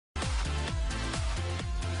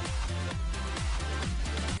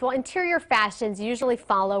Well, interior fashions usually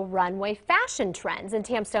follow runway fashion trends, and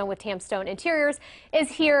TAM Stone with TAM Stone Interiors is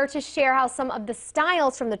here to share how some of the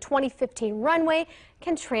styles from the 2015 runway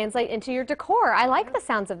can translate into your decor. I like the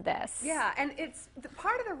sounds of this. Yeah, and it's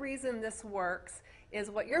part of the reason this works is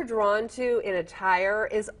what you're drawn to in attire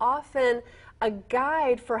is often a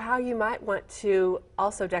guide for how you might want to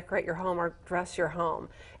also decorate your home or dress your home.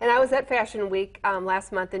 And I was at Fashion Week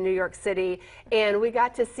last month in New York City, and we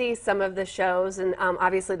got to see some of the shows, and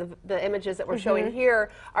obviously the images that we're showing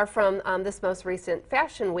here are from this most recent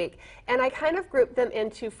Fashion Week. And I kind of grouped them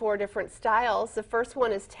into 4 different styles. The first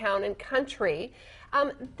one is Town and Country.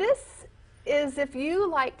 This is if you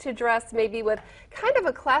like to dress maybe with kind of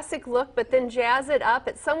a classic look but then jazz it up.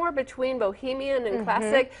 It's somewhere between bohemian and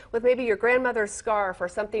classic with maybe your grandmother's scarf or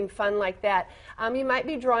something fun like that. You might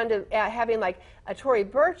be drawn to having like a Tory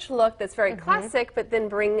Burch look that's very classic but then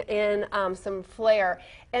bring in some flair.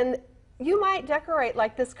 And you might decorate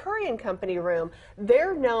like this Curry & Company room.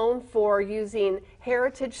 They're known for using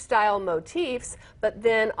heritage style motifs, but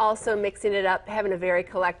then also mixing it up, having a very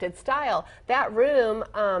collected style. That room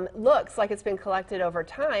looks like it's been collected over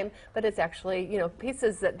time, but it's actually, you know,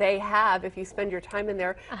 pieces that they have. If you spend your time in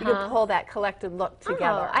there, you can pull that collected look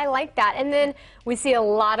together. Oh, I like that. And then we see a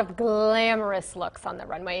lot of glamorous looks on the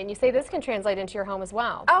runway, and you say this can translate into your home as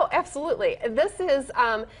well. Oh, absolutely. This is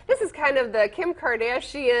kind of the Kim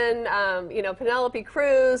Kardashian, you know, Penelope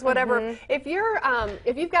Cruz, whatever. If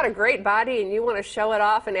you've got a great body and you want to show it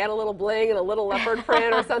off and add a little bling and a little leopard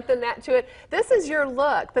print or something to it, this is your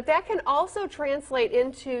look. But that can also translate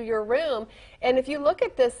into your room. And if you look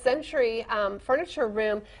at this Century furniture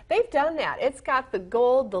room, they've done that. It's got the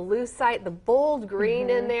gold, the lucite, the bold green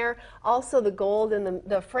in there, also the gold and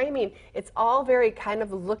the framing. It's all very kind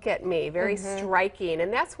of look at me, very striking.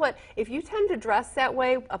 And that's what, if you tend to dress that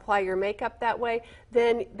way, apply your makeup that way,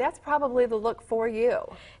 then that's probably the look for you.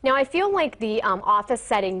 Now, I feel like the office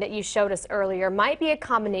setting that you showed us earlier might be a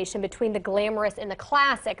combination between the glamorous and the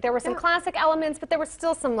classic. There were some classic elements, but there were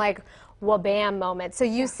still some like wha-bam moments. So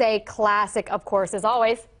you say classic, of course, is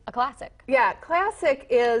always a classic. Yeah, classic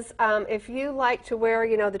is if you like to wear,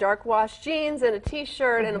 you know, the dark wash jeans and a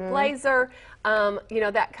t-shirt and a blazer, you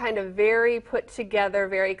know, that kind of very put together,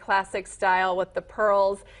 very classic style with the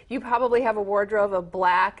pearls. You probably have a wardrobe of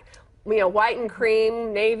black, you know, white and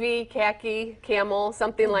cream, navy, khaki, camel,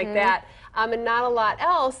 something like that, and not a lot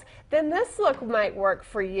else, then this look might work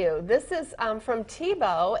for you. This is from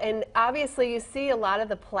Tebow, and obviously you see a lot of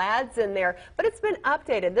the plaids in there, but it's been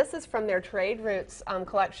updated. This is from their Trade Roots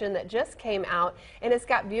collection that just came out, and it's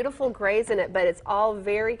got beautiful grays in it, but it's all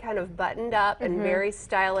very kind of buttoned up and very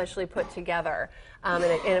stylishly put together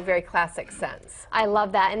in a very classic sense. I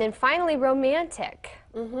love that. And then finally, romantic.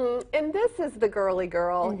 And this is the girly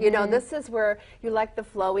girl. You know, this is where you like the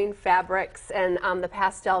flowing fabrics and the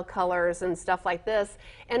pastel colors and stuff like this.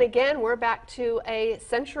 And again, we're back to a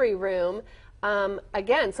Century room.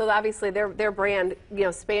 Again, so obviously their brand, you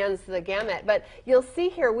know, spans the gamut. But you'll see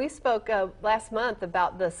here, we spoke last month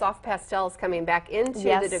about the soft pastels coming back into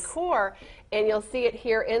the decor, and you'll see it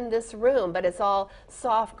here in this room. But it's all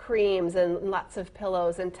soft creams and lots of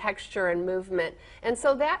pillows and texture and movement. And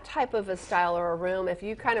so that type of a style or a room, if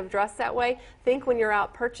you kind of dress that way, think when you're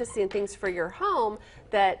out purchasing things for your home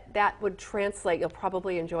that would translate. You'll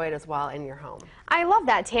probably enjoy it as well in your home. I love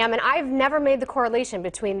that, Tam, and I've never made the correlation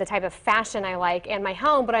between the type of fashion I like and my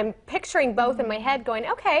home, but I'm picturing both in my head going,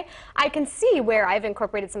 okay, I can see where I've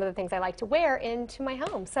incorporated some of the things I like to wear into my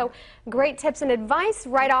home. So great tips and advice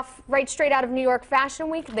right straight out of New York Fashion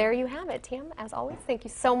Week. There you have it, Tam. As always, thank you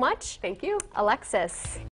so much. Thank you.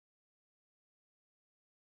 Alexis.